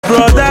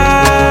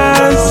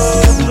brothers.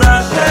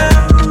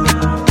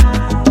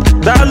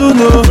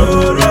 Daluno.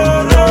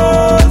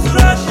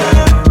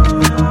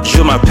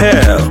 Je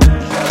m'appelle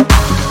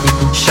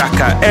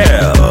Shaka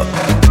L.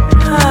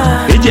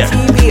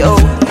 TBO.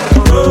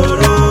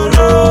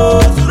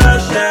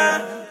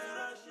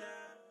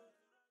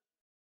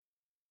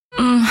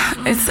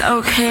 It's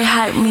okay,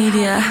 hype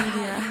media.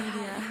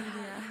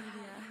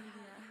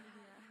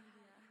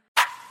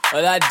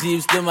 Ola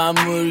Deeps to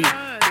Mamuru,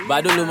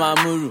 Badolo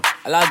Mamuru,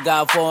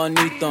 Alaga for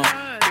Newton,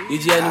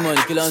 EG anyone,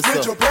 kill on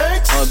so.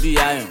 Or be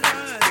iron,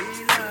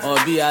 or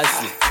be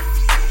assy.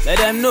 Let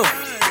them know.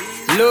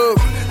 Look,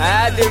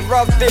 I had a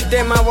rough day,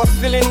 then I was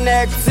feeling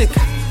hectic.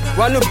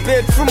 One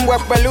bedroom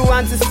work pẹ̀lú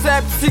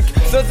antiseptic.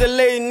 So the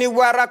lay ni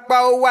warapa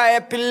owa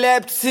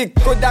epileptic.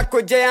 Koda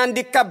koje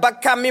handicap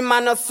baka mi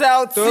mano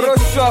Celtic. Toro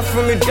sure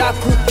for me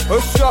daku, oh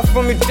sure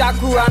for me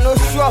daku. I no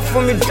sure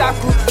for me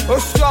daku, oh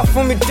sure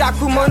for me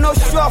daku. Mono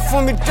sure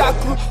for me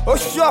daku, oh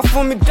sure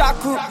for me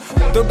daku.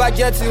 To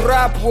budget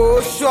rap,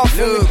 oh sure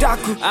for me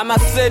daku. I'ma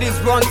say this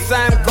one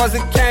time cause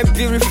it can't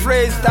be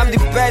rephrased. I'm the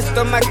best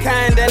of my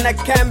kind and I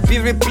can't be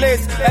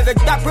replaced. Ever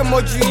dakwe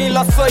moju in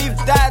lost, so if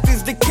that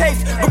is the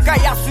case,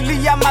 Bukayasu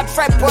I'm my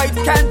trap boy, it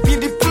can't be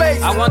the place.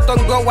 I want to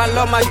go, I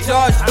love my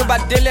judge. To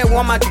Badele,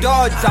 want my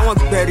dodge. I want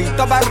Berry,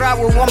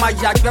 Tobarawa, want my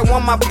yak,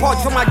 want my porch,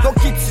 want my go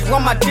kitty,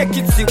 want my dick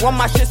kitty, want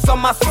my shit on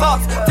my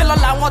socks. Till all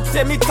I want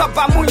to me top,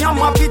 I'm on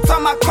my beat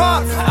on my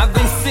cards. I've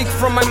been sick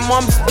from my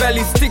mom's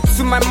belly, stick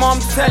to my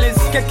mom's telling.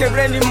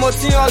 Kekereni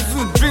moti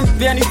ozu, drink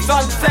beer, it's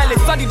on telly.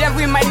 Study that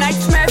with my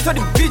nightmare, so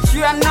the bitch,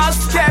 you are not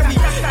scary.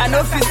 I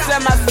know if you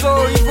sell my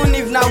soul, even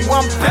if not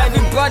one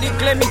penny. Body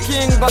claim me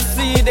king, but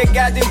see, they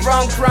got the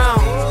wrong crown.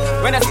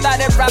 When I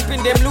started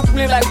rapping, them look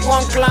me like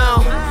one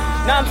clown.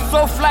 Now I'm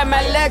so fly,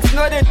 my legs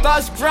know they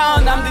touch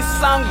ground. I'm the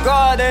sound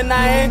god and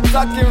I ain't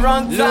talking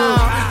wrong town.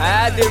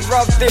 I had a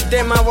rough day,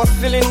 then I was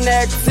feeling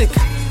hectic.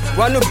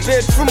 One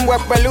bedroom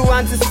work pẹ̀lú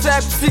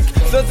antiseptic.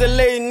 So the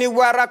lay ni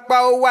warapa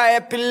owa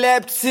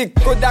epileptic.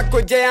 Koda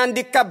koje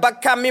handicap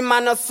baka mi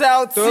mano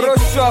Celtic. Toro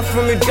sure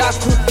for me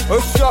daku, oh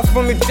sure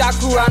for me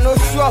daku. I no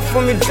sure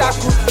for me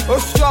daku, oh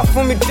sure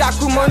for me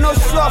daku. Mono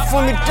sure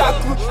for me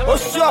daku, oh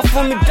sure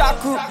for me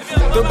daku.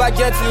 To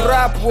budget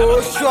rap,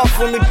 oh sure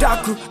for me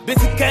daku.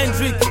 Busy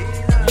Kendrick,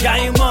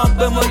 Yaima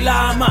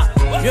Bemolama,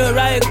 you're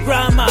right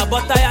grammar,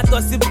 but I had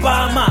to see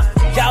Bama.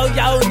 Yao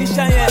Yao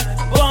Nishaye,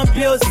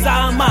 Bumpy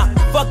Osama.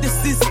 Fuck the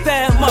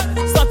system up,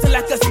 something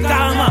like a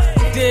scammer.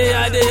 Day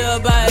I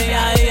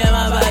am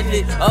a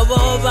body.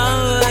 Over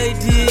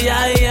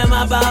I am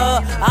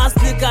about. I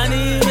still can't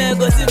even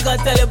go see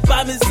tell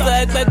about me. So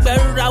I expect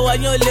Berra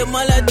when you live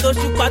my little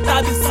shoot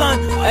patabi son.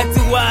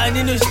 Etiwan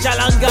in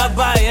Shalanga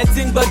by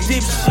anything but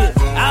deep shit.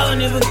 I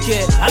don't even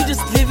care, I'm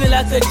just living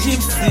like a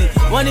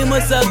gypsy. One in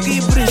Mosa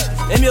Gibrish,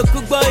 and you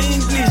cook boy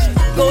English.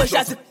 Go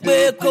shot to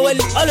play, go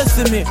all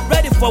of me.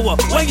 Ready for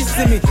what? When you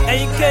see me,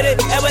 and you get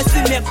it, ever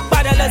see me,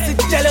 but I see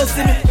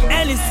jealousy me.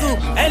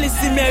 Any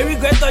see me, I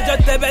regret or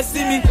just ever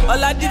see me.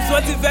 All I did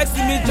was to vex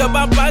me, job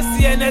and pass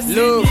CNS.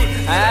 Look,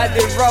 I had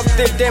a rough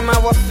day, then I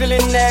was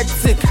feeling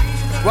hectic.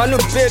 One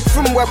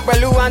bedroom work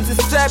pẹ̀lú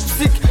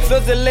antiseptic. So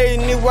the lay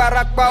ni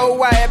warapa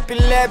owa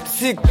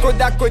epileptic.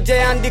 Koda koje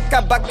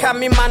handicap baka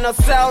mi mano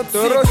Celtic.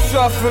 Toro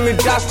sure for me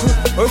daku,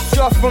 oh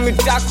sure for me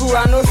daku.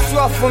 I no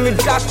sure for me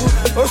daku,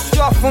 oh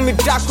sure for me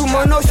daku.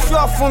 Mono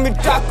sure for me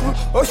daku,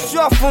 oh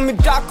sure for me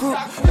daku.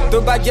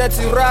 To budget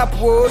rap,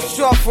 oh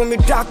sure for me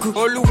daku.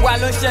 Olúwa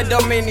ló ṣe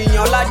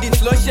dominion,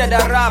 Ladis ló ṣe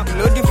da rap.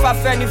 Lodi fa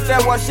fẹ́ni fẹ́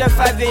wọṣẹ́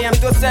 5 AM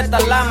tó set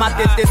alarm.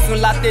 Àtètè sùn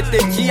látètè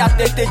jí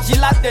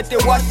látètè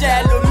wọṣẹ́.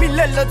 Ẹlòmí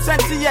lè lo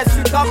 20 years,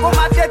 we don't go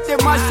my tete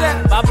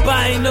mọṣẹ́. Papa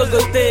ain't no go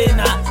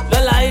tena,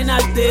 Lola ain't a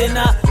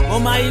tena.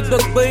 Mama ain't go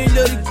pay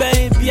lórí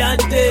gbẹ̀yìn bí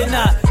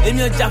antenna.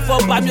 Èmi ò jà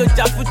fọ́ba, mi ò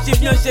jà fún chief,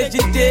 mi ò ṣe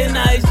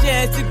jìdéna. Iṣẹ́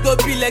ẹ ti gbó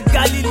bilẹ̀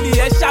Galilee,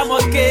 ẹ ṣàmọ̀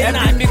kéna.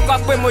 Ẹbí mi kọ́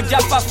pé mo já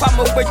fáfá,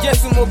 mo pe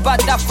Jésù, mo bá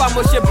dáfá.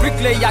 Mo ṣe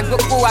bricklayer,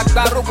 gbogbo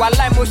àgbàro wà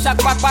láì mo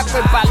ṣàpápá pé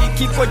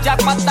bàlíkì kò já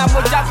pátá. Mo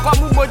já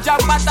fọ́mú, mo já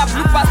pátá.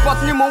 Blue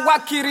passport ni mo wá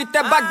kiri,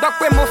 tẹ́ bá gbọ́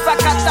pé mo fẹ́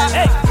kátá.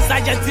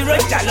 Sergeant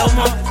Roja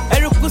lọ́mọ,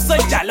 eruku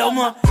sọ́jà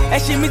lọ́mọ.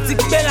 Ẹṣin mi ti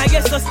gbé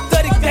láyé sọ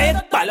sítórí gbẹ̀yìn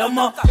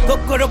pàlọ́mọ.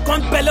 Kòkòrò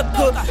kan bẹ́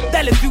lóko,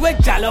 tẹ́lẹ̀ fi wé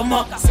jà lọ́mọ.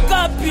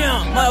 Scorpion,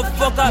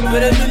 motherfucker,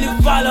 bẹ̀rẹ̀ mi ní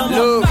fálọ́mọ.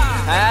 Look, I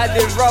had a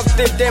rough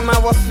day, then I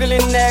was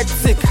feeling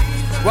hectic.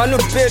 One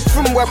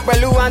bedroom work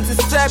pẹ̀lú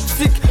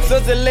antiseptic. So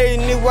the lay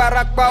ni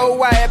warapa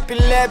owa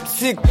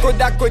epileptic.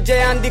 Koda koje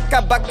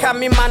handicap baka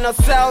mi mano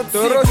Celtic.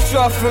 Toro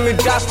sure for me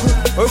daku,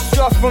 oh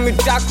sure for me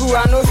daku.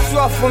 I no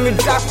sure for me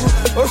daku,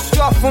 oh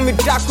sure for me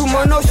daku.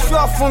 Mono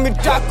sure for me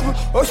daku,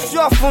 oh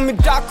sure for me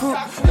daku.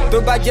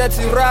 To budget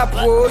rap,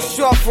 oh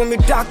sure for me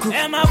daku.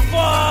 Emma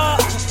for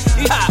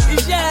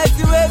iṣẹ́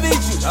ti wé bí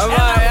jù.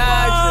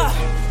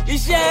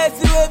 Iṣẹ́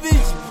ti wé bí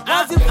jù.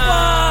 Wọ́n ti fọ́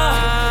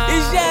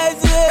iṣẹ́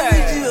ti wé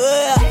bí jù.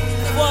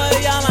 Fọ́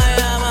yama.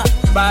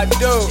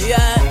 Bado,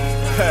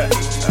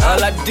 Yeah.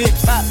 all I did.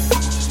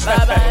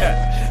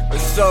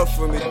 What's up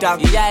for me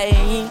daku? Ìyá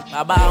ẹ̀yìn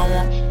bàbá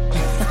wọn.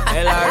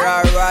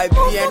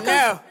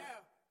 LRRIBNL.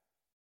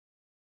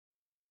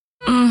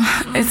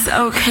 It's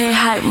okay,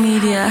 hype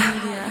media.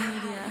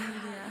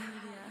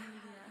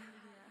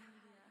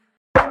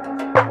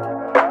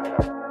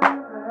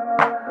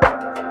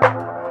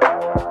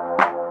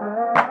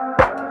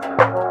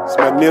 It's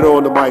Magneto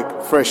on the mic,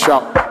 fresh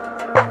out.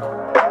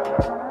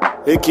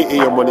 AKA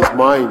I'm on his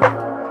mind.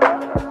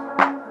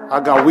 I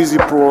got Wheezy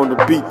Pro on the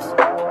beat.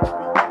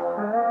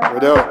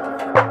 What up?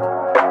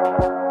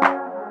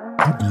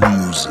 Good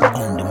music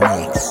on the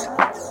mix.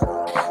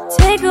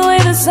 Take away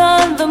the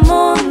sun, the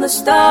moon, the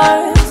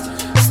stars.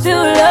 Still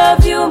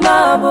love you,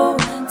 my boo.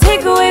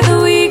 Take away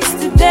the weeks,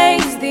 the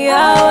days, the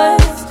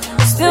hours.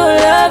 Still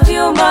love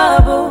you, my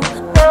boo.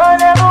 I'll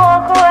never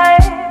walk away,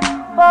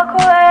 walk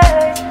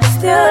away.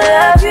 Still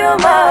love you,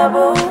 my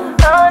boo.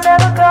 I'll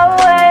never go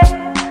away,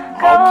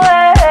 go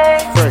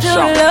away.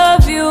 Still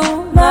love you,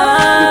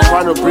 my They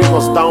tryna bring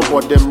us down,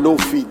 but them no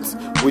feet.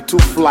 We too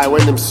fly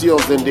when them see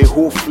us, then they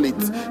whole fleet.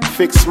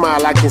 Fake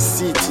smile, I can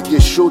see it, they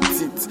show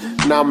teeth.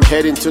 Now I'm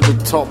heading to the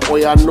top,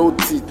 boy, I know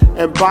teeth.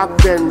 And back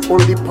then,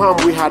 only palm,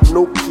 we had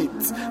no kit.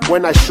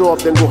 When I show up,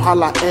 then go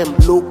holla M,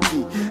 low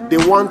key. They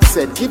once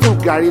said, give him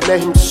Gary,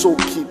 let him soak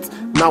it.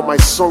 Now my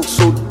song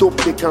so dope,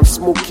 they can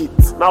smoke it.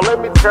 Now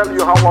let me tell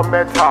you how I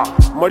met her.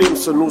 Mariam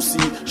Sanusi,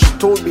 she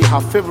told me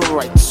her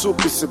favorite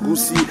soup is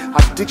Segusi.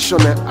 Her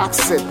diction and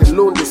accent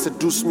alone, they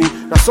seduce me.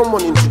 Now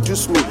someone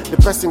introduced me, the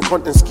person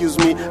can't excuse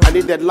me. I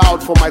need that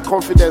loud for my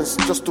confidence,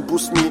 just to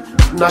boost me.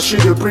 Now she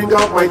dey bring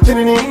out my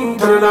tinini,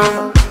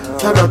 tanana.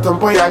 Tana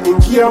tamboya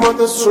ingia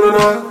mata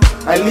sunana.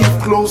 I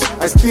live close,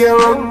 I stay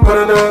around,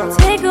 banana.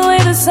 Take away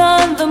the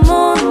sun, the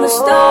moon, the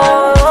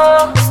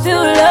stars.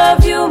 Still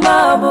love you,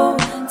 my boo.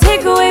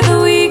 Take away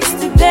the weeks,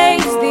 the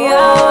days, the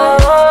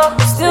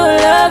hours. Still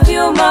love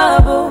you, my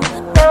boo.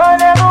 I'll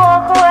never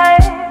walk away,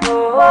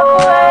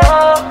 walk away.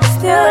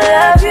 Still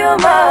love you,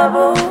 my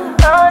boo.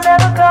 I'll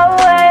never go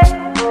away,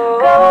 go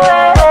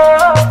away.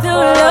 Still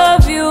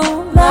love you,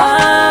 my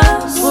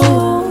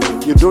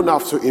boo. You don't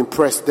have to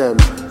impress them.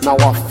 Now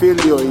our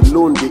failure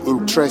alone, they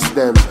interest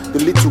them. The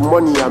little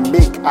money I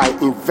make, I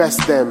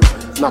invest them.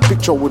 Now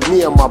picture with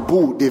me and my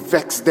boo, they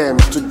vex them.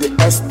 To the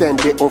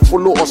extent they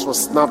unfollow us for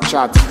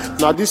Snapchat.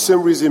 Now this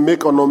same reason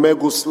make an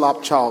Omega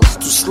slap Charles.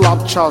 To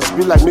slap Charles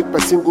be like make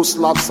person go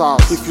slap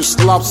SARS. If you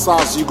slap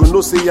SARS, you go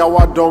know say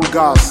yawa don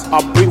gas.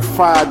 I bring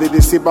fire, they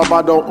say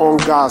Baba don on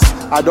gas.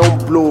 I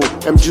don't blow,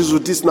 MG's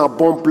with this now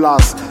bomb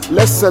blast.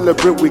 Let's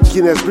celebrate with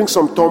Guinness, bring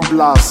some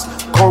tumblers.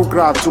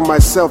 Congrats to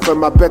myself and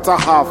my better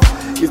half.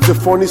 It's a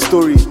funny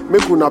story,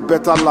 make una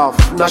better laugh.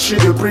 Now she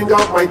dey bring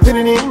out my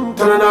tinini,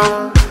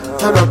 tanana.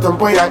 Tana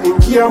tamboya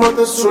ingia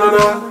mata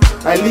sunana.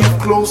 I live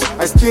close,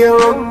 I stay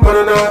around,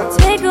 banana.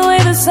 Take away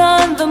the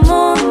sun, the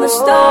moon, the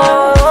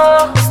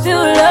stars.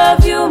 Still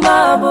love you,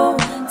 my boo.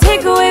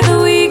 Take away the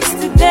weeks,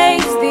 the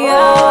days, the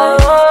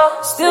hours.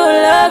 Still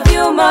love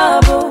you,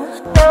 my boo.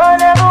 I'll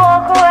never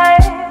walk away,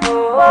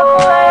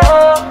 walk away.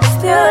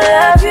 Still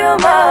love you,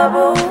 my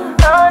boo.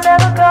 I'll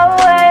never go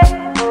away,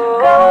 go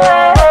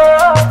away.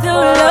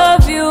 Still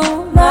love you,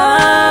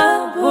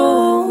 my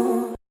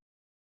boo.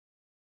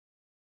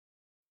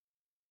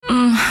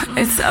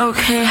 It's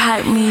okay,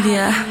 hype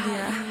media.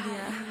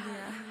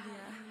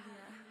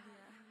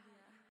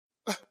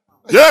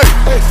 Yeah!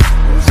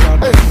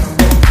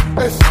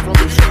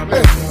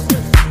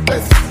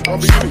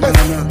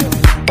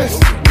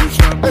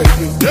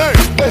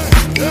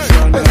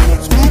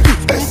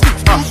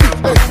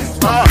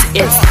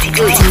 It's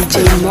DJ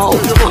Mo on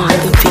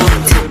the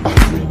beat.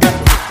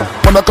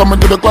 When I come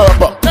into the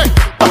club,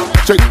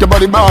 shake your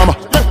body, mama.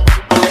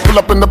 Pull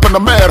up in the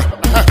Panamera,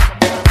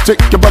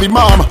 shake your body,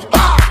 mama.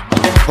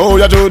 Oh,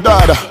 yeah, Joe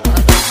Dada.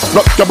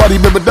 Rock your body,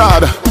 baby,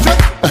 Dada.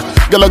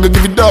 Girl, I can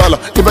give you dollar.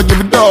 If I give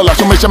you dollar,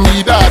 show me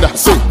Dada.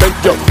 Say, bend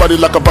your body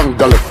like a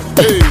bungalow.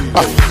 Hey,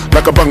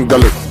 like a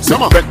bungalow. Say,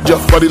 bend your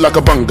body like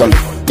a bungalow.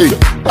 Hey,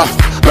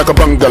 like a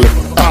bungalow.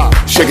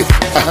 Shake it,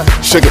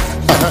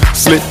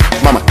 slip,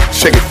 mama,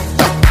 shake it,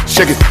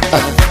 shake it,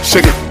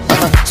 shake it,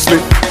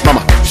 slip,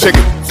 mama, shake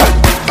it.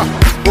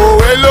 Oh,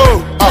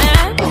 hello,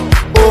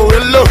 oh,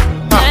 hello.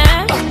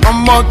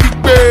 I'm on the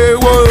way,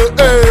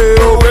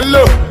 oh,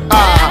 hello.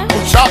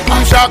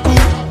 Shaku,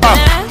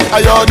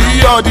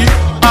 yodi,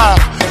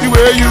 the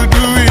way you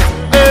do it,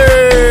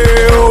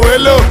 hey, oh,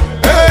 hello,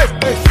 hey,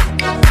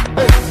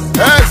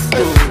 yes,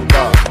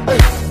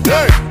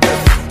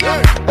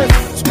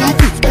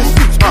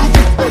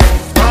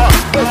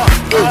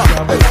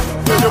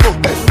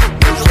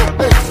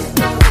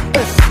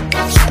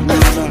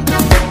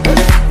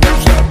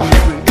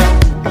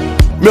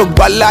 mi ò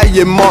gbà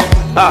láyé mọ́,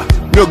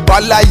 mi ò gbà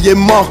láyé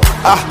mọ́,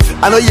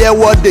 I no hear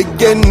what they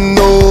get,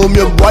 no, mi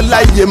ò gbà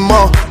láyé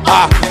mọ́,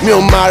 mi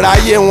ò máa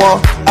ráyé wọn,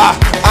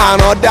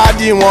 àrán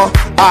dádì wọn,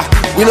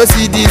 we no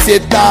see these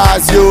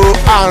haters yo,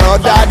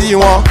 àrán dádì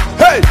wọn,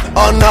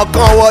 ọ̀nà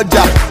kan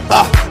wọjà,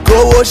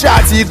 kówó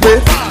ṣáàtì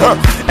pé,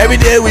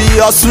 everyday we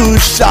hustle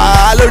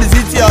ṣá lórí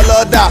títí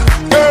ọlọ́dà,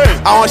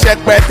 àwọn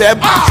ṣẹpẹtẹ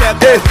bú,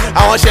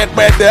 àwọn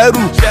ṣẹpẹtẹ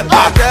rù,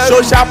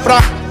 ṣóṣà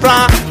pran,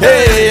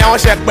 àwọn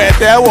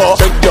ṣẹpẹtẹ wọ̀.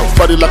 Shake your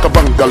body like a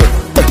bungalow.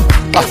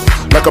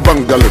 like a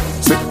bungalow.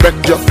 Sit back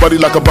your body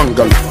like a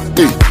bungalow.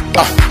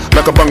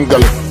 Like a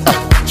bungalow.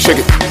 Shake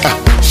it,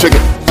 shake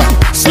it,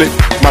 slip,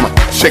 mama,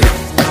 shake it,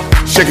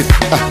 shake it,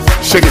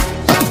 shake it,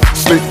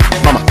 slip,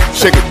 mama,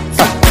 shake it.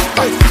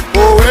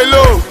 Oh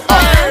hello,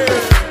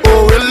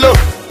 oh hello,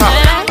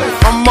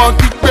 I'm on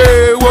the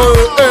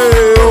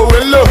oh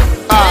hello,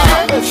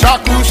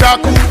 shaku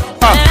shaku,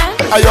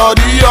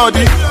 ayodi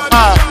yodi,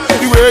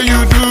 the way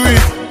you do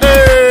it,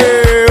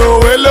 oh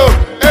hello,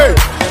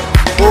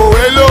 oh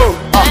hello,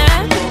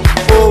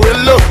 oh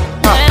hello,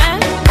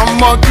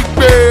 I'm on the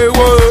oh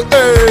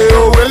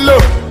hello,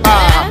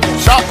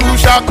 shaku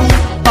shaku,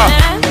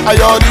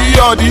 ayodi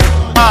yodi,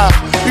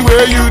 the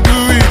way you do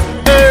it,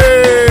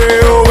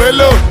 oh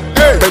hello.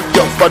 Bend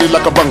your body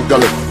like a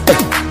bungalow,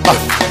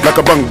 like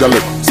a bungalow.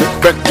 Sit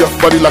back your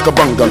body like a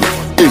bungalow,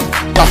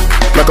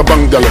 like a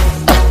bungalow.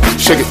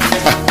 Shake it,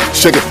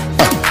 shake it,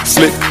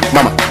 slip,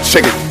 mama,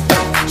 shake it,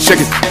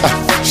 shake it,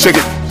 shake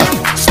it,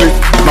 slip,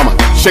 mama,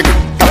 shake it.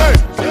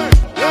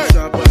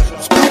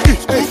 Spooky,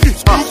 spooky,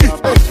 spooky.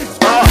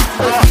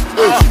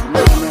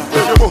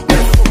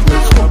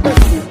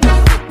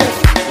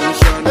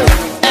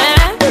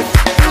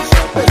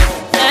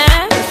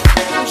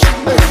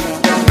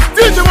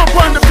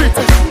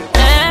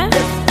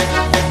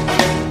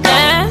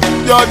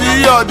 Yodi,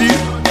 yodi.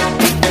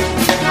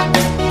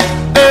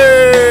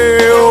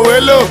 Hey, oh,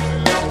 hello.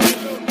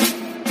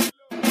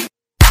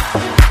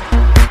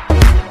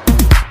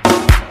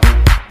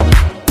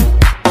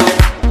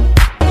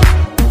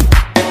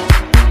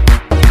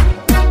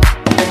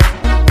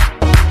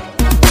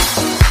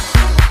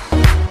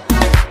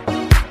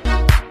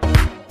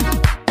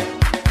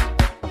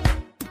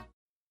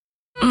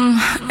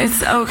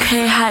 It's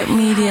okay, hype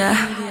media.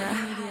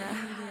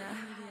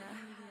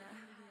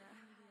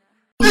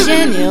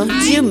 Daniel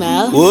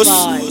Dumel Voice.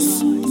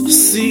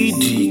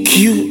 CDQ.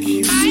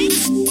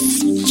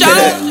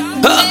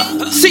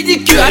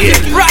 CDQ, I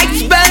get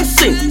right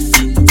dancing.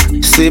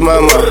 See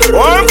mama.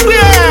 One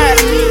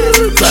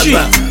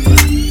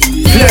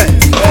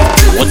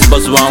What's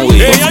bust one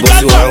way? What's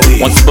bust one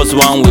way? What's bust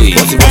one way?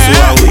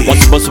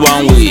 What's bust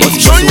one way?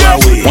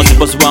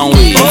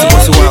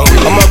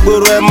 I'm a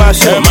guru and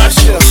mash up.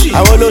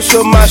 I want to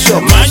show mash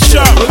up. I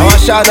want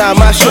Shana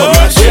mash up.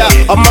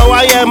 I'm a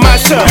wire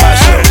mash up.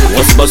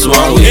 What's bust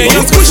one way?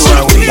 What's bust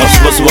one way? What's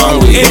bust one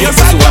way?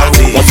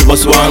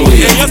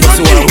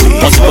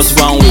 What's bust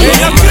one way?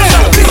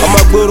 I'm a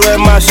guru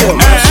and mash up.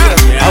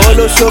 I want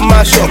to show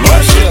mash up. I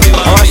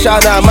want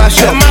Shana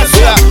mash up.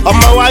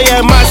 I'm a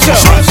wire mash up.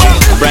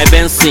 Brian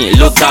Benson,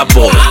 local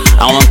boy.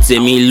 Àwọn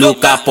tèmi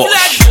local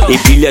posh.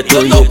 Ìbílẹ̀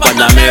tó ń lo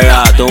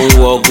Panamera tó ń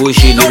wọ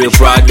Gucci lórí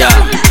Prada.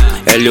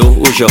 Hello,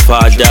 who's your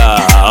father?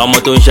 Ọmọ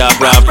tó ń ṣá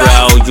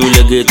prapra,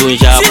 ojúlege tó ń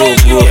ṣá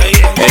gbogbo.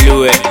 Hello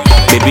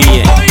bébí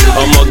yẹn,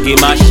 ọmọge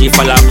má ṣe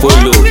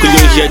falakolo. Kí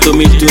ló ń ṣe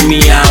tómi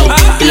àwọn?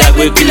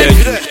 Ìlàgbé kílẹ̀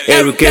jù,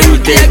 ẹrùkẹ́rù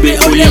tẹ́gbẹ́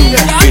ó léwu.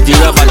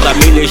 Ìdíra bàtà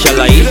mi lè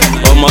ṣàlàyé.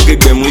 Ọmọge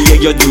gbẹ̀mú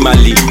ilé-ẹjọ́ di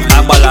màlè.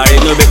 Àpàlà rẹ̀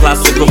ní ọbẹ̀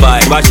classic over.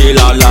 Ìbá ṣe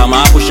làálàá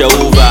máa bùṣẹ̀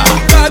over.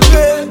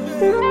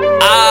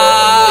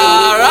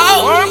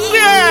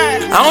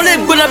 I only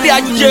gonna be a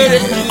jerry.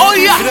 Oh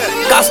yeah,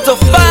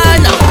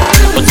 Castofana.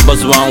 What's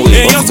bust one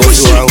way? What's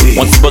bust one way?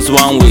 What's bust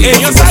one way?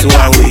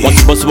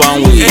 What's bust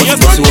one way?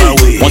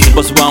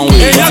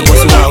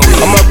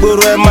 I'm a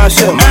guru and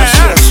mash up.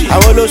 I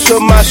want to show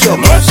mash up.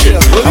 I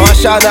want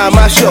Shana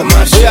mash up.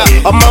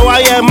 I'm a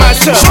wire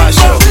mash up.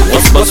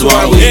 What's bust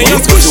one way?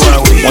 What's bust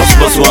one way? What's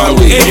bust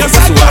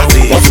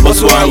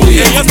one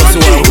way?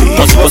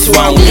 What's bust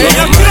one way?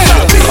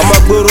 I'm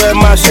a guru and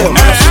mash up.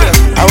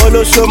 I want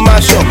to show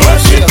mash up. I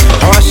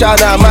want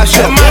Shana mash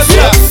up.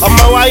 I'm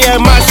a wire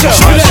mash up.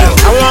 I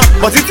want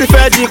but it's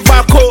fair di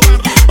pako.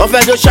 Wọ́n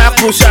fẹ́ jó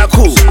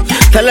ṣàkúṣàkú.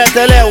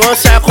 Tẹ́lẹ̀tẹ́lẹ̀ wọ́n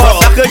ṣàkọ́.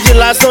 Pákéjì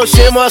lásán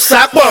ṣe mọ́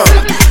sápọ̀n.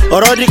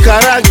 Ọ̀rọ̀ di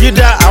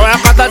kàràǹgídà. Àwọn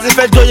akátá ti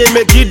fẹ́ jóye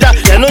mẹ́gídà.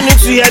 They no need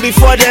to hear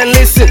before they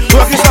listen.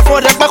 Wọ́n kì í sọ fún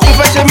ọdẹ pé kò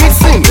fẹ́ ṣe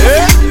missing.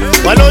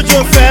 Wọ́n lójú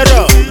fẹ́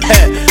rọ̀.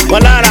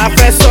 Wọ́n lára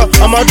fẹ́ sọ.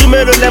 Ọmọ ọdún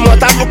mélòó lẹ́mọ̀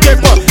tábùkẹ́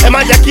pọ̀. Ẹ má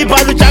jẹ́ kí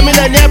bọ́ọ̀lù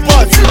jámínà ní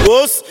airport.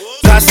 Wos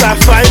kasa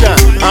fina.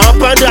 Àwọn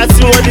panda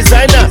tí wọ́n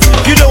designer.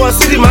 Kí ló wọ́n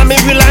sí di mami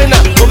bí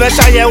liner. Mo fẹ́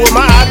ṣàyẹ̀wò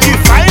máa bí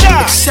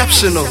finer.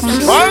 Exceptional.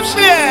 Wọ́n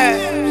fi ẹ̀.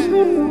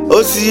 Ó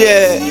sì yẹ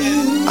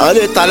àwọn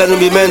lè ta lẹ́nu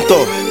bí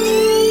mẹ́ńtọ̀.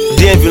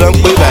 DMV ló ń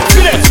pè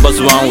báyìí. What's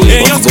bust one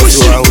way? What's bust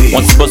one way?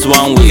 What's bust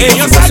one way?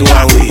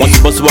 What's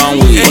bust one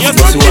way?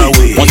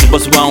 What's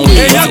bust one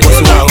way?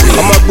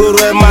 I'm a guru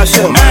and mash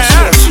up.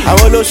 I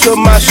want to show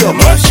mash up. I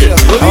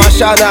want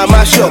Shana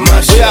mash up.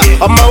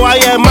 I'm a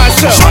wire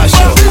mash up.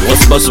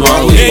 What's bust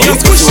one way?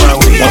 What's bust one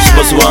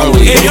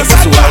way?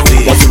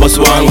 What's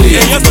bust one way?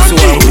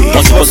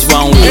 What's bust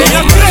one way?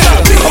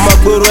 I'm a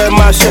guru and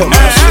mash up.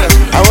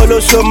 I want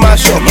to show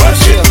mash up.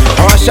 I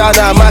want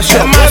Shana mash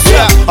up.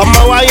 I'm a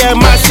wire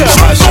mash up.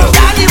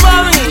 Daddy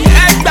mommy,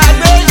 ẹgbà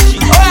méjì,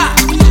 oya.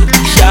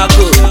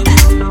 Ṣàkó,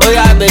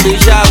 oya bèbè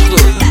ṣàkó,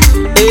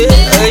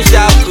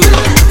 ṣàkó.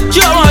 Tí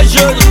ọmọ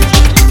ṣòrí,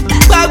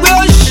 gbàgbé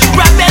oṣù,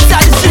 gbàgbé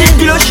tàbí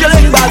sílíǹdì ló ṣe lè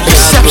gbàgbé.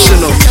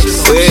 Exceptional.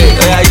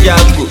 Oya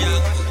ṣàkó.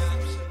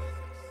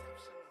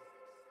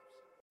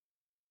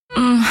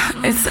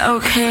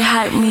 okay,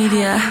 Hype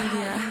Media.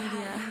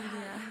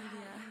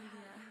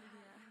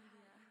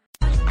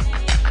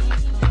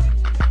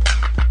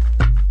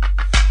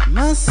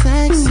 My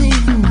sexy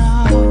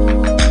love,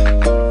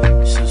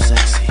 so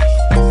sexy.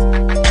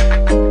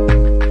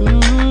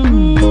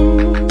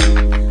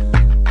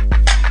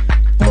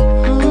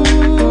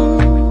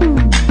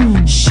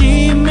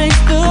 She makes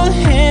the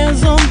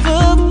hands on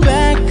the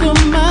back of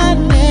my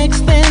neck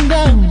stand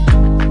up.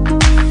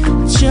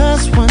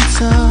 Just one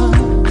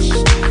touch,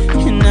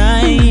 and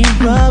I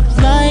erupt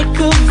like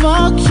a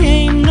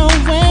volcano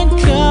and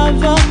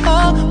cover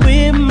up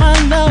with my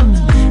love.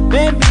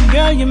 Baby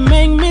girl, you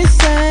make me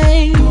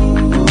say.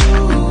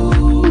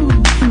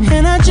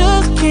 And I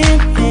just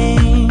can't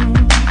think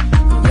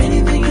of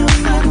anything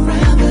else I'd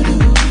rather do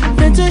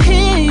than to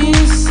hear you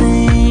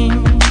sing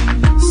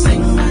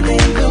my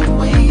name the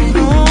way you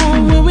do.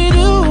 When we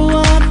do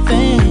our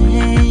thing,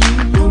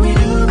 when we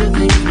do the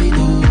things we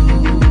do.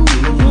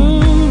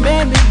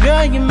 Baby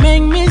girl, you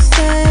make me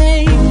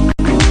say,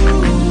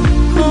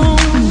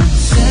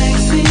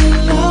 sexy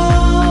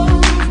love,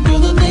 do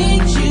the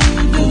things you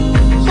do.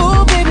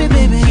 Oh baby,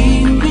 baby,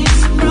 keep me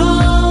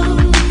strong,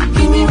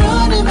 keep me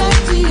running back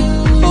to you.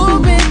 Oh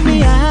baby,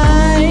 I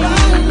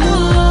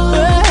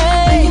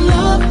make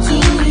love to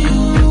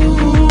you.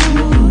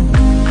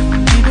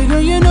 Baby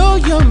girl, you know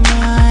you're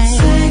my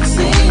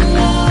sexy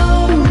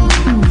love.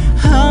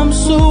 I'm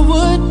so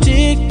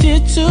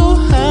addicted to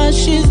her,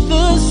 she's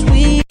the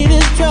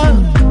sweetest drug.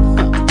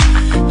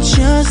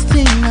 Just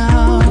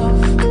enough,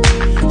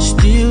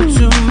 still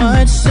too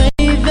much. Say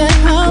that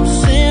I'm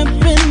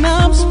simping,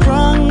 I'm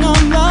sprung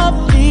on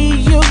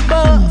lovely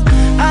above.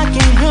 I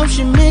can't help,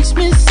 she makes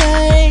me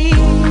say,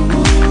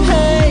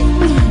 hey,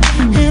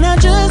 and I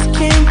just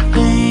can't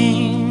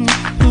think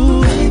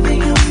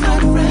anything else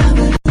I'd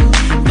rather do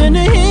than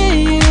to hear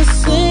you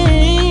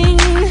sing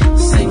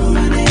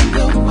my name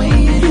the way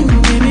you do.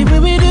 Baby,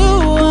 when we do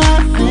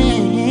our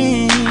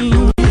thing,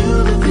 do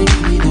the things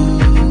we do.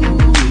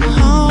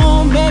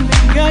 Oh, baby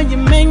girl, you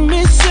make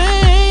me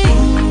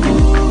sing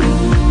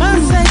my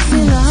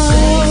sexy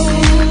love.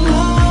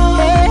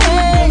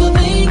 Hey, the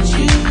things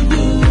you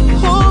do.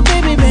 Oh,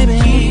 baby, baby,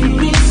 keep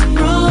me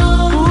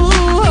strong,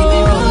 keep me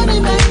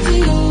running back to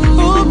you.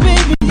 Oh,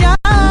 baby,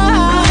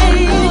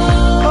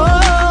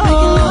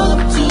 making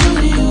love to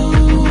you.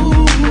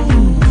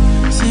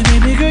 Say,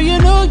 baby girl, you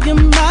know you're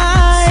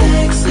my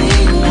sexy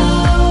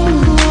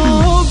love.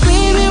 Oh,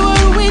 baby,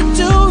 what we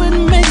do, it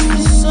makes the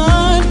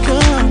sun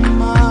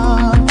come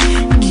up.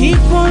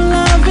 Keep on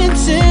loving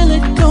till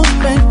it goes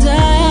back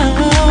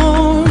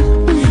down.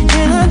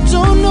 And I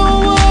don't know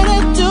what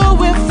I'd do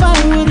if I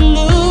would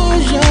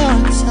lose your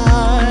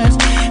touch.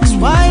 That's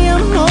why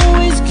I'm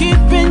always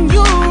keeping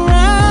you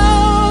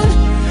around,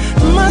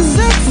 my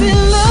sexy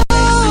love.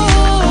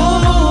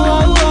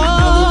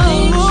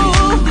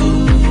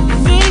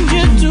 Things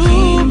you do,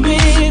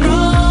 baby.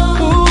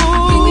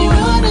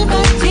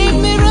 Keep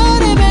me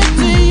running back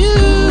to you.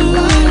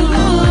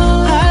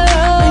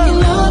 Making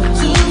love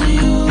to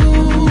you.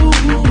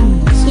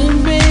 Say,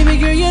 baby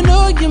girl, you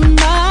know you're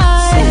my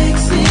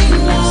sexy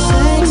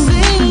love.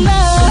 Sexy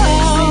love,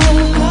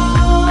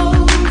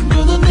 do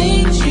the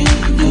things you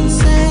do.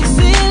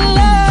 Sexy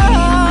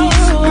love,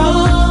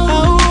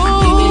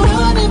 keep me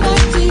running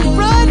back to you.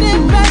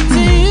 Running back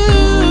to you.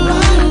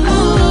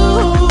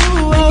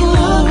 Making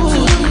love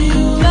to you.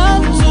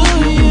 Love to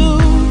you.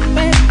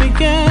 Baby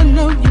girl,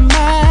 know you're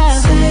my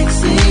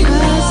sexy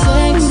love.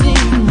 Sexy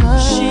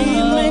love. She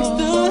makes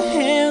the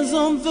hands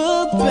on the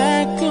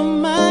back of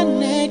my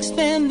neck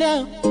stand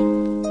up.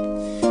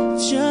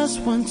 Just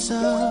one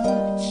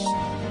touch.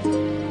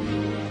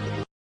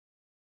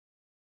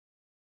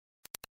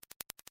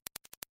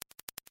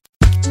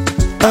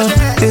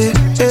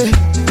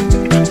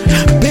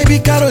 Baby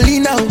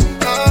Carolina,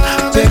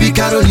 oh. Baby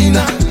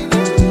Carolina,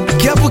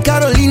 careful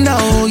Carolina,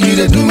 oh, you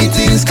dey do me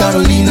things,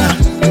 Carolina.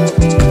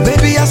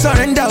 Baby I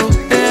surrender, oh,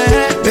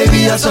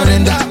 baby I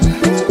surrender.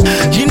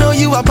 You know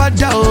you are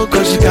bad, oh,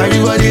 cause you carry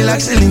body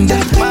like cylinder.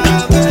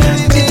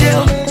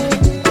 Detail,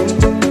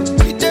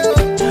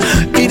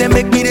 he dey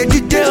make me the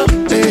detail,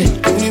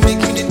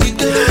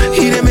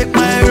 he dey make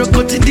my hero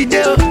go to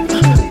detail.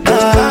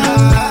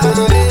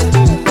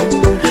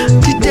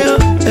 Detail,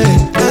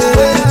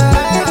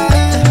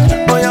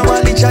 oh yeah,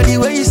 Mali the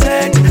way you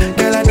said,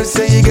 girl I know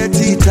say you get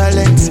the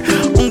talent.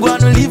 I'm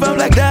gonna leave up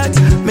like that,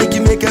 make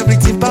you make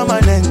everything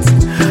permanent.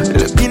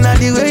 Looking at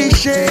the way you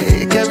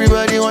shake,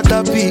 everybody want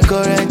to be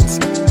correct.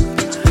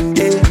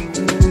 Yeah,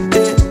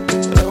 yeah.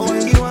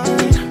 When you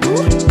whine,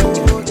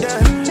 oh yeah.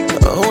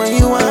 When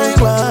you whine.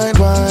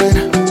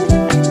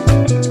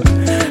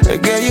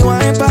 Girl you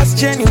whine past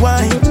Jenny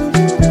wine.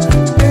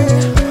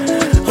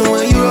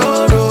 When you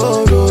roll.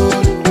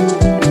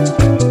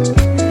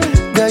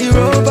 Girl you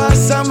roll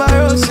past Samba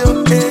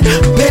Rosso.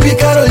 Baby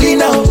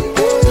Carolina, oh.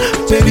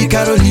 Baby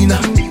Carolina,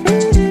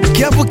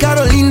 careful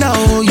Carolina,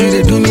 oh, you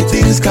dey do me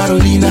things,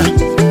 Carolina.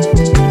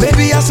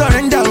 Baby I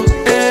surrender, oh,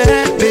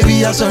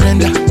 baby I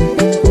surrender.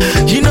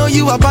 You know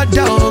you are bad,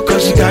 oh,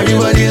 cause you carry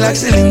body like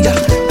cylinder.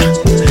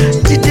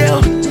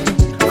 Detail,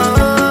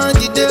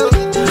 detail.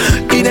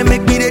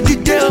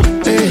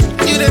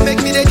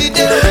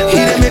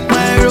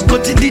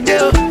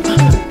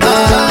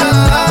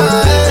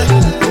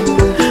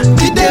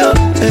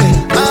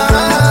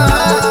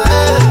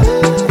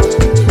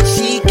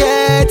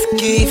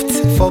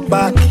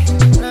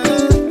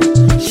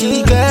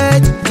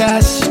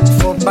 cash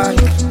for bank.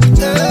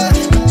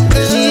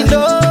 She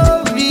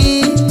know me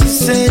to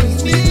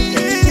send me,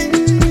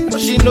 but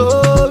she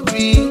know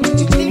me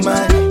to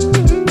mine.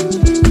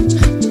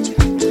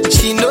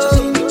 She know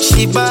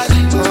she bad.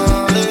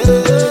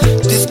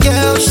 This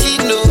girl she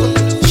know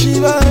she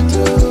bad.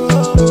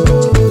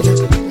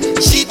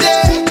 She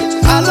there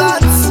a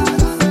lot.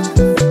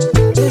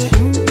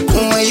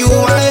 When you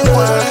whine,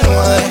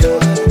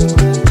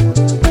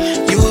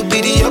 you will be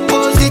the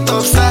opposite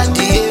of sad.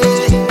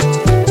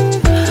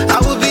 I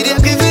will be the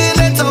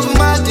equivalent of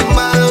mad,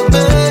 my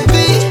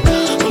baby.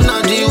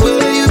 Not the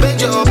way you bend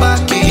your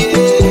back,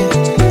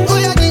 yeah. Oh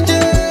yeah, DJ,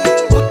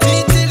 put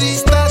it till it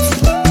starts.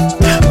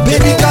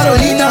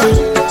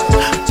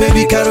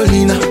 Baby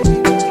Carolina,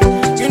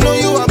 you know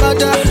you are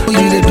better.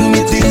 You dey do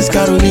me things,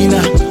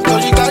 Carolina.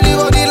 Cause you carry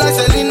body like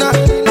Selena.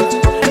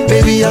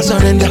 Baby, I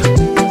surrender.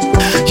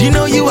 You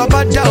know you are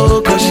better,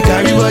 oh, cause you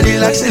carry body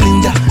like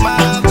Selena.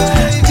 My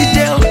baby,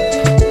 detail.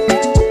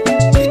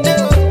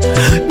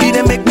 You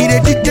dey make me the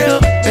detail,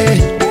 hey.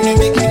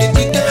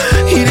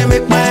 You dey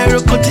make my hero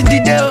cut in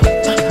detail.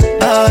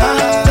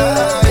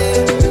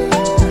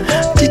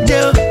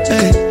 Detail,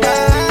 hey.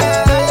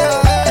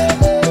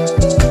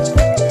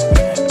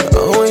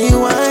 When you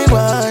whine,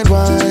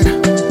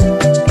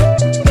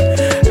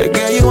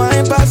 girl, you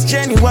whine past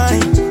Jenny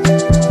wine.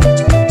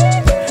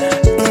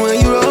 When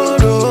you roll,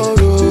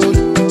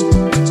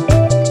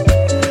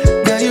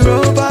 girl, you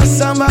roll past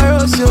Samba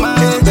Rosso.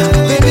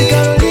 Baby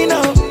Carolina,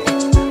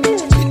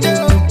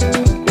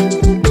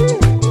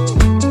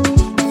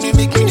 you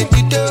make me the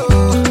detail.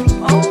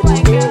 Oh my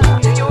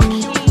god, you're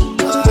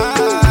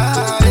cute.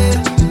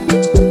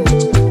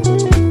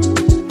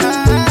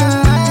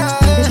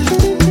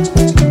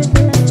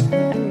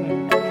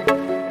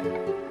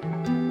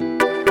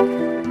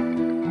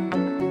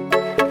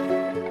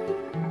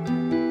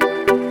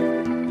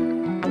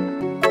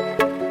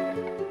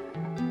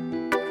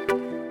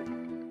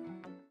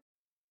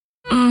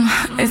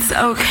 It's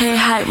okay,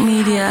 hype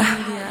media.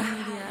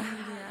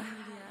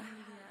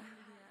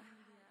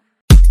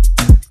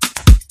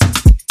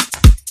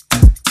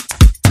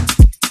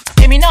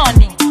 Èmi náà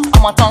ni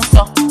ọmọ tó ń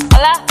sọ.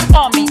 Ọlá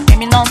tọ̀ mí,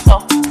 èmi náà ń sọ.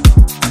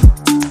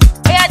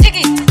 Oya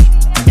Jiggy.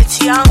 It's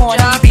Young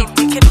Javi,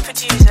 wicked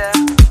producer.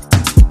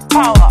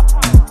 Power.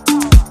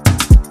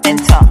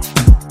 Enter.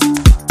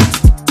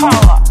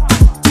 Power.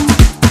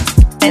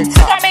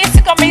 Enter.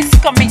 Sick of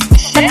me.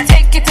 Let me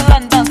take you to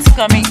London, sick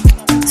of me.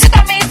 Sick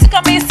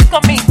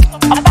of me.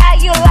 I'll buy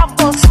you a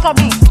Lambo, sick of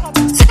me.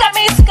 Sick of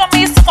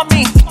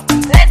me.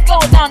 Let's go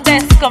down there,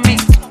 sick of me.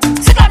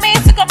 Sick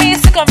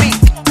of me.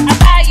 I'll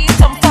buy you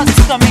some fun,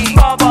 sick of me.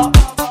 Bobo.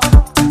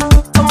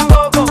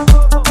 Bobo.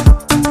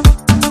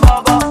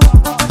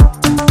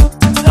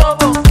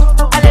 Lobo.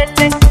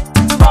 Alele.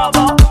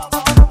 Bobo.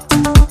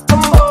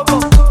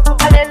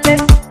 Alele.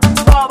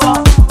 Bobo.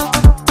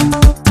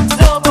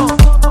 Lobo.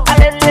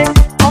 Alele.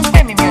 Don't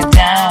pay me real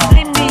down.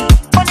 Leave me.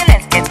 Only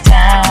let's get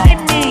down.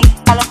 Leave me.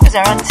 I'll cruise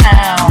around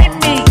town. Leave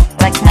me.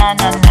 Like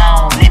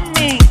no. Leave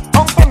me.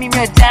 Don't pay me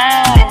real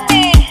down. Leave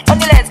me.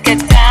 Only let's get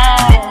down.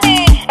 Leave me.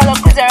 I'll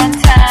cruise around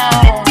town.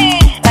 Leave me.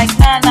 Like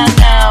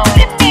no.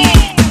 Leave me.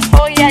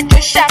 Oh yeah,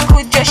 Joshaku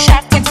Jo.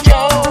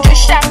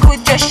 Joshaku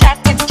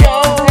Jo.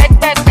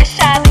 Egbe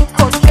shali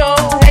kojo.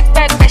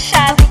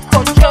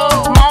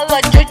 Malo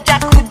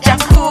Jojaku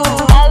Jaku.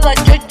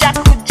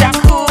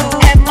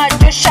 Emma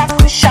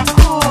Joshaku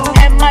Shaku.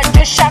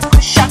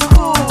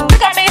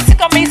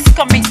 Sick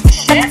of me.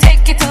 Let me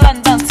take you to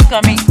London, sick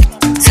of me.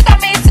 Sick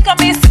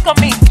of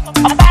me.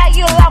 I'll buy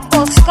you a Lambo,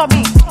 sick of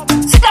me.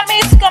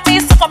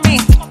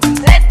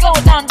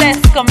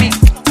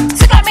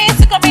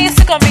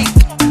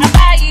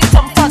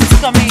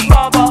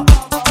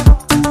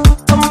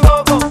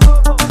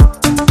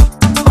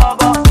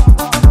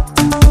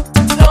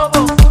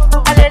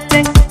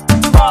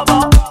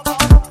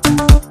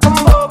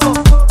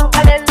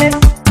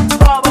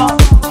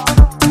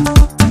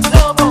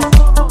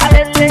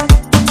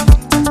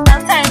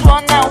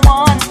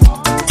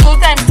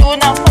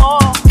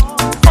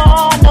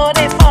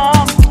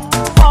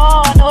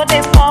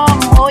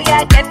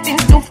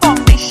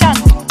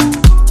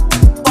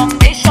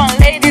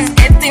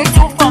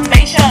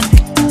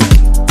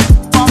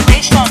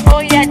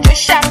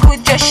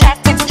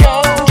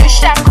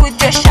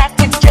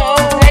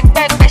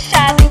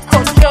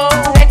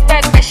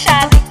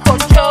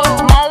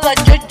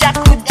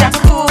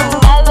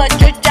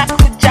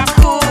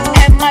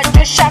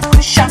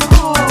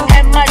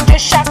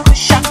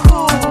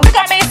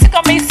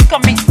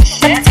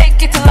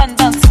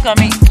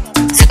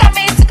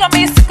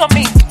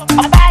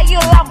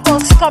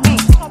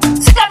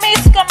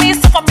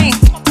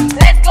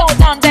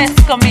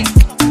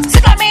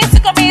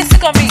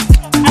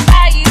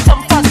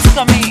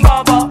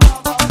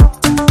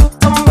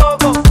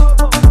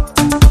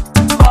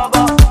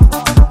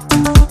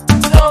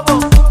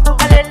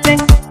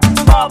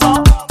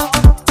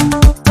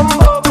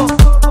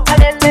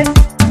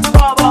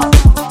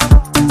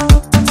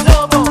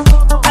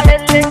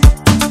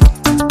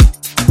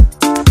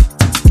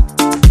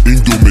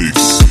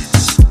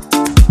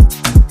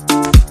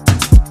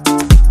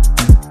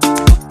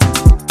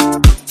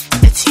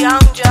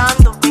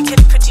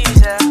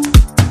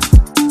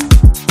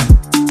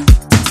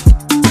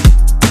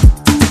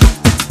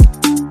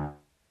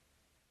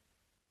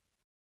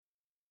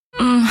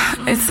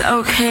 It's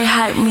okay,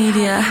 hype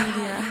media.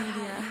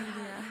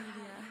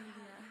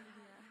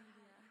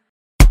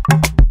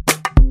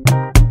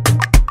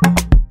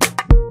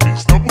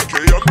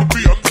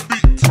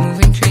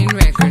 Moving Train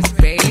Records,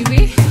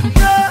 baby.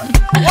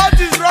 What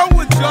is wrong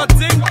with your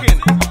thinking?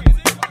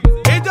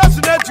 It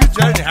doesn't let you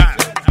join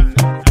hands.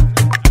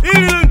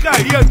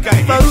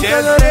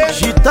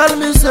 She tell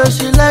me say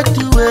she like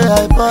the way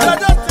I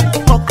bought.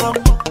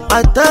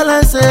 I tell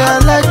her say I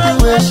like the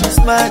way she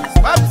smile.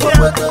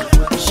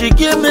 She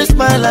give me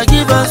smile, I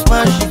give her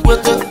smile. She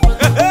put it.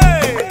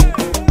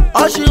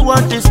 All she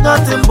want is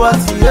nothing but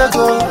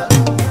Diego.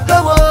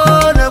 Come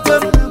on,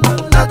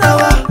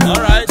 Natawa.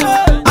 Alright.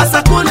 As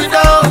I cool it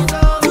down,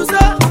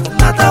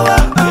 Natawa.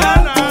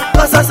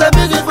 Cause I say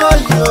big for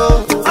you.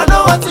 I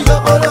know what you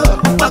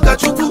follow.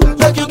 Makachuku,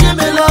 make you give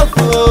me love.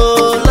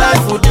 Oh,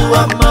 life would do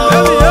a more.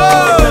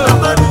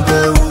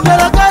 Let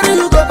I carry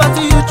you go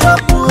party, you chop.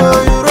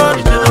 Oh, you run.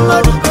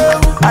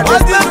 I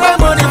just spend my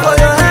money for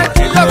your head.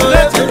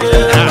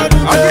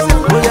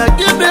 Oh, yeah,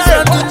 give me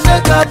something,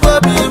 make up for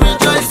me,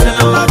 rejoicing.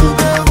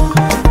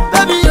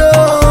 Baby,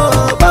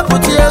 oh,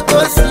 Baputi, I go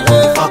see.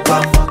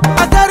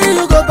 I carry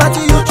you go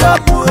party, you chop.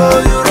 Oh,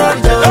 you run.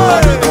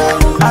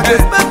 I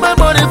just spend my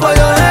money for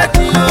your head.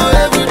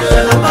 Every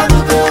day.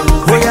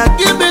 Oh, yeah,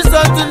 give me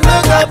something,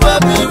 make up for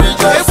me,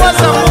 rejoicing.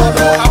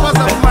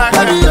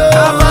 Baby,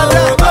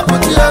 oh,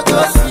 Baputi, I go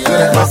see.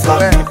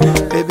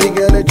 Baby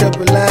girl, it's up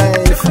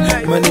life.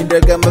 Money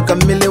that got me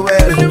Camille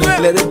well.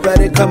 Let the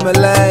party come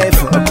alive.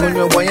 Upon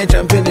your boy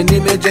champion in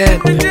image.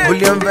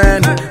 William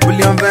Van.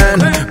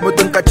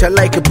 Mutun catch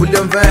like a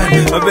William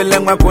Van.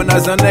 Obelang Mapona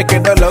Zoneke,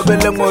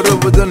 Obelang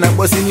Morobudun, and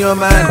was in your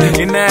man.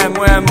 In a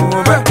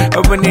move,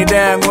 open it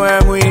down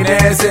where we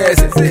SS.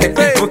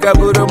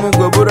 Mukaburo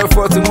Mugabura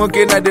for to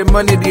looking at the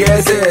money, the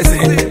SS.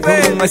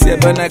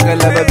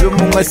 Mumasabanakala,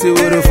 Mumasi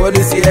for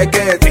this year.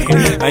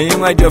 And you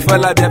might your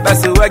fella, the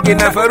best working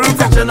for room.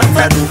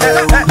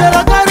 Let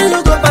I carry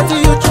you go party,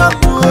 you chop,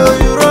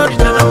 you run.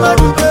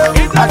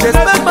 I just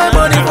spend my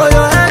money for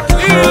your head.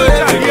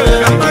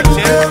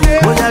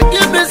 When you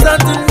give me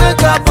something,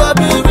 make up for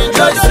me,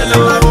 rejoicing.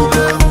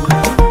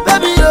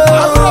 Baby,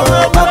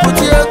 oh,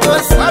 Baputi, I go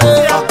see.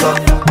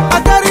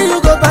 I carry you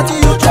go party,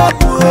 you chop,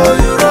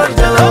 you run.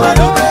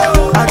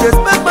 I just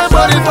spend my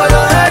money for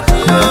your head.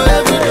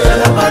 Every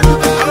day.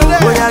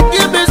 When you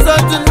give me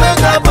something,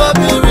 make up for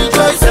me,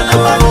 rejoicing.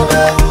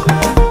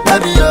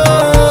 Baby,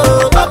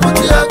 oh,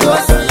 Baputi, I go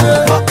see.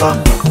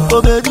 Oh,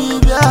 baby,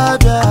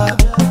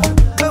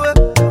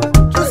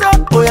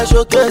 oh, yeah,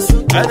 showcase.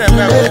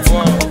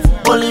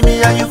 Only me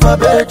and you for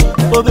bed.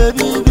 Oh,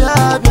 baby,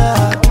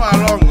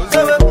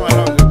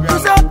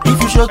 if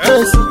you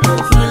showcase,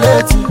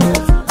 relate.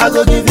 I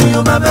go give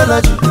you my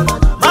melody.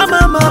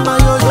 Mama,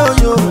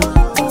 yo.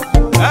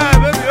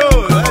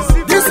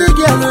 This is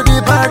girl with the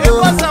bad.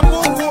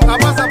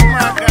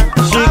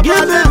 She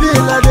give me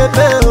villa, they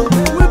pay.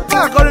 We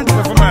pay according to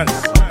performance.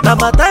 Now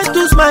my time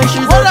to smile, she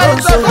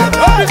don't say.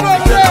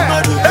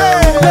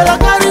 Let I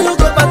carry you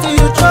go party,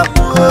 you chop,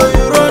 you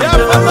run.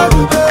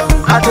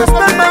 I just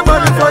spend my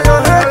money for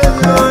your head,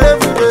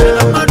 every day.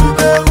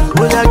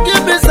 When you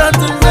give me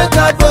something, make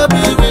up for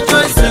me,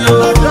 rejoicing.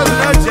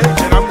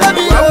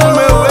 Baby,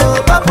 oh,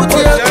 Baputi,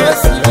 I go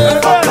see.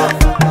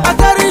 I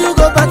carry you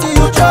go party,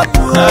 you chop,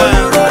 you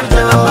run.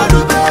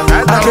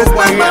 I just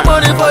spend my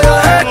money for your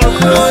head,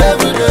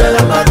 every day.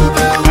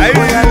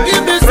 When you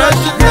give me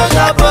something, make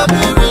up for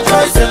me,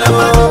 rejoicing.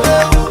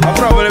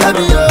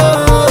 Baby,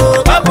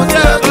 oh, Baputi,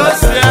 I go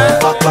see.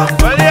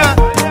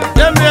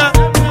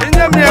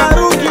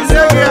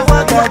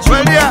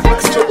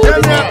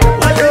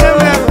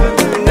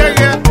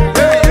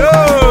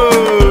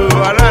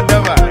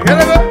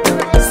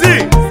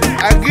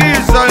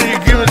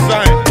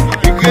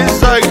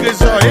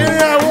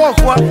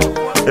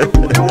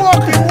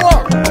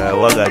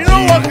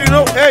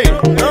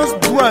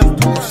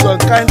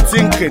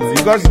 Thinking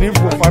because you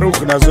for Farouk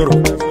Nazoro.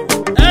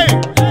 Hey,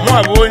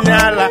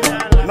 Moabonyala,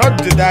 not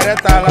the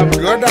director,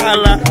 the other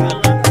Allah.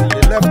 The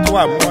left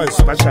one more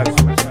special.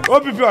 What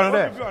people on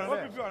there?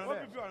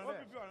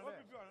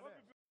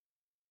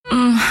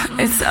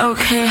 It's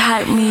okay,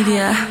 hype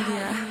media.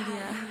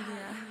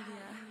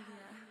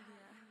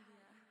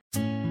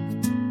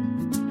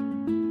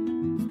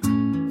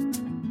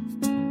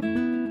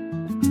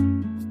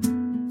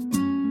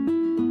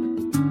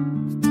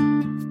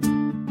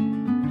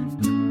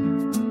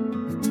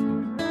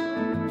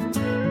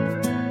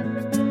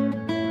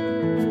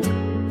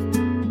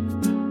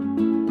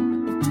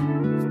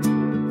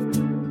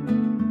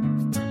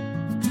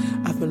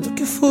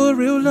 For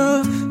real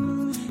love,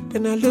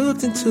 then I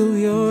looked into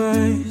your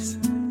eyes,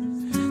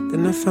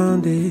 then I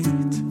found it.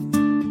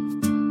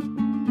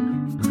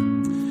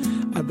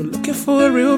 I've been looking for a real